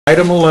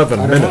Item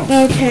 11, minutes.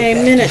 Okay,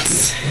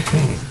 minutes,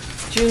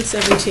 June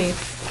 17th.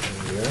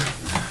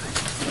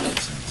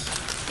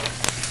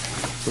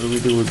 What do we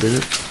do with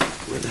minutes?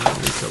 Where the hell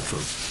did they come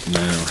from?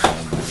 No.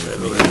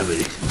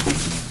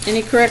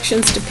 Any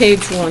corrections to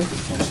page 1?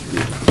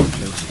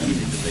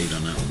 Debate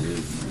on that one.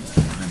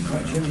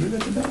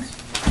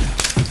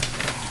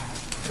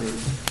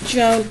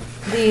 Joan,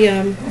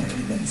 the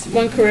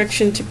one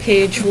correction to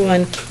page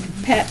 1,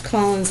 Pat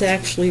Collins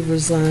actually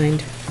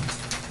resigned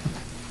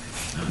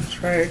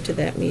prior to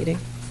that meeting.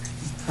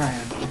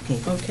 Prior, okay.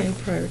 Okay,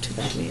 prior to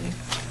that meeting.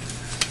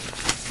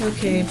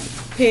 Okay,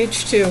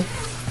 page 2.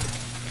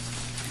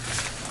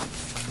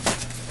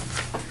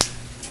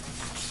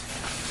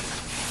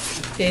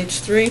 Page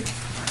 3.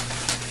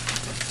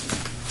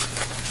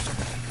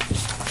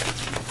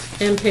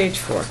 And page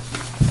 4.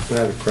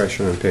 I have a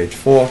correction on page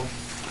 4,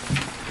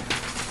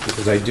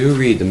 because I do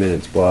read the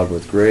minutes, Bob,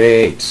 with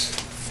great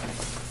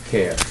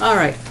care. All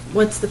right,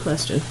 what's the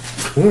question?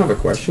 I don't have a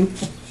question.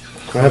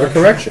 I have a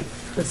correction.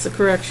 What's the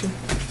correction?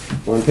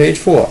 On page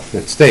 4,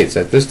 it states,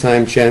 "At this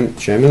time,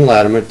 Chairman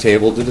Latimer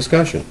tabled the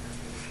discussion."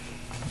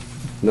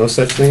 No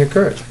such thing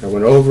occurred. I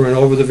went over and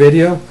over the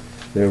video.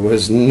 There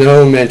was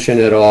no mention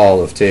at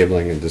all of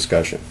tabling and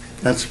discussion.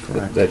 That's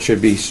correct. That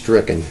should be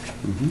stricken.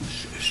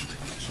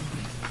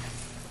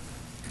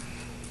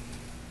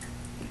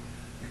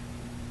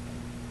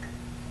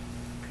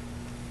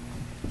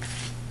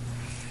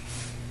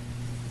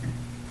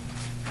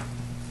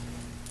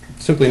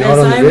 Simply not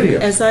on the video.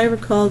 As I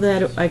recall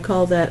that, I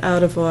called that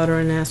out of order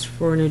and asked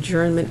for an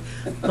adjournment,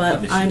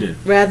 but Yes, you did.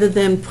 rather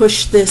than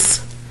push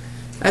this,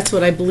 that's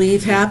what I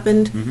believe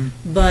happened,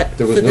 but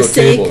There for was the no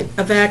sake tabling.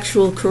 of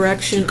actual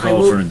correction, I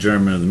Call for an will,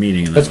 adjournment of the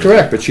meeting. And That's that was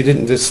correct, it. but she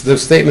didn't, the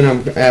statement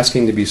I'm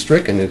asking to be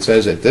stricken, it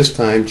says, "At this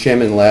time,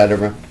 Chairman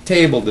Latimer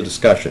tabled the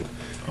discussion."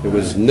 There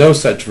was no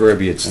such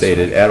verbiage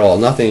stated at all,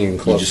 nothing even You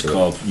close just to it.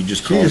 called, you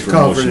just She called just for a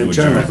called for motion an to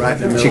adjourn. adjournment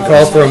right in the She middle.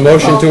 called for a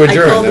motion to I called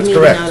adjourn, the that's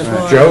meeting correct. out of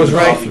order. Joe was You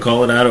right.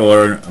 call it out of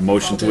order, a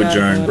motion to Called it out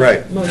of adjourn. order.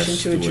 Right. Motion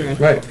That's to the way. adjourn.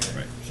 Right.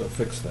 Right. So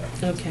fix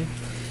that. Okay.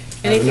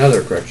 I have Any-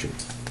 another correction.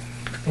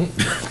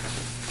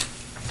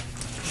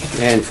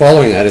 And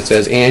following that, it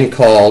says, "and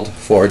called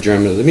for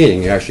adjournment of the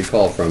meeting." You actually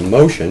called for a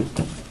motion,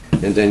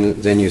 and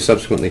then you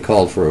subsequently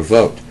called for a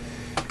vote.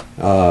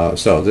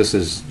 So this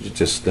is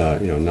just,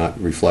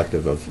 not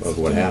reflective of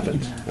what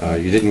happened.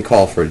 You didn't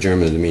call for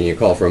adjournment of the meeting, you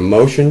called for a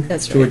motion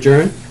That's to right.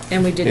 adjourn,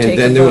 And we did take a vote. and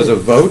then there was a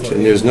vote,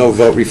 and there's no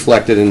vote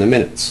reflected in the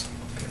minutes.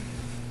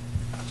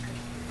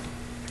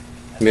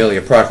 Merely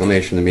a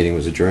proclamation the meeting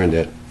was adjourned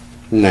at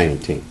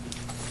 9:18.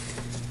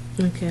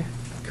 Okay,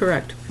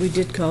 correct. We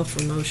did call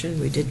for motion,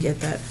 we did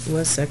get that,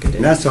 was seconded.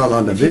 And that's all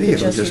on the If you could video,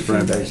 just just for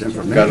review everybody's that.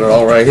 information. Got it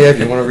all right here, if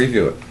you want to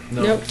review it.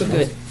 Nope, we're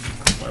good.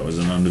 Why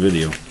wasn't it on the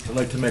video? I'd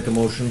like to make a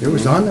motion. It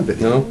was on the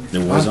video. No?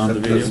 It was on the The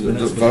video?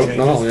 vote,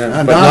 no, yeah,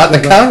 I'm but not-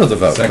 not the count of the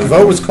vote. The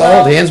vote was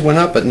called, hands went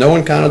up, but no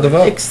one counted the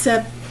vote.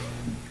 Except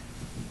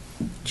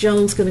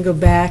Joan's gonna go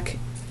back,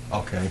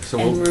 Okay, so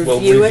And we'll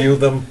review it. review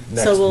them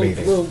next so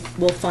meeting.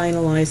 we'll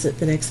finalize it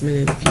the next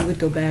minute. If you would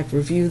go back,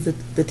 review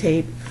the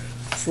tape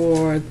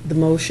for the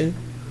motion.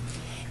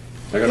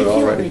 I got it all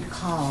If right. you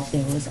recall,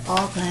 there was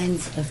all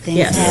kinds of things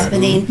Yes.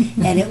 happening,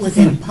 and it was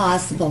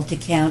impossible to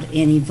count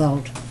any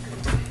vote.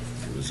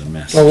 It was a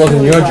mess. Well, it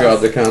wasn't your Really was.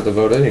 job to count the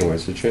vote anyway,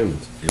 it's the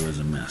chairman's. It was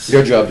a mess.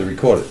 Your job to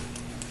record it.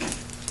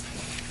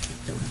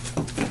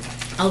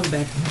 I'll go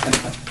back.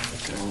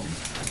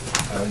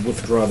 I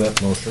withdraw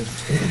that motion.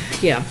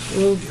 Yeah,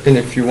 we'll, And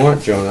if you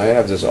want, Joan, I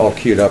have this all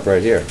queued up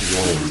right here. If you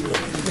want to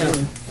review it.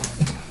 no,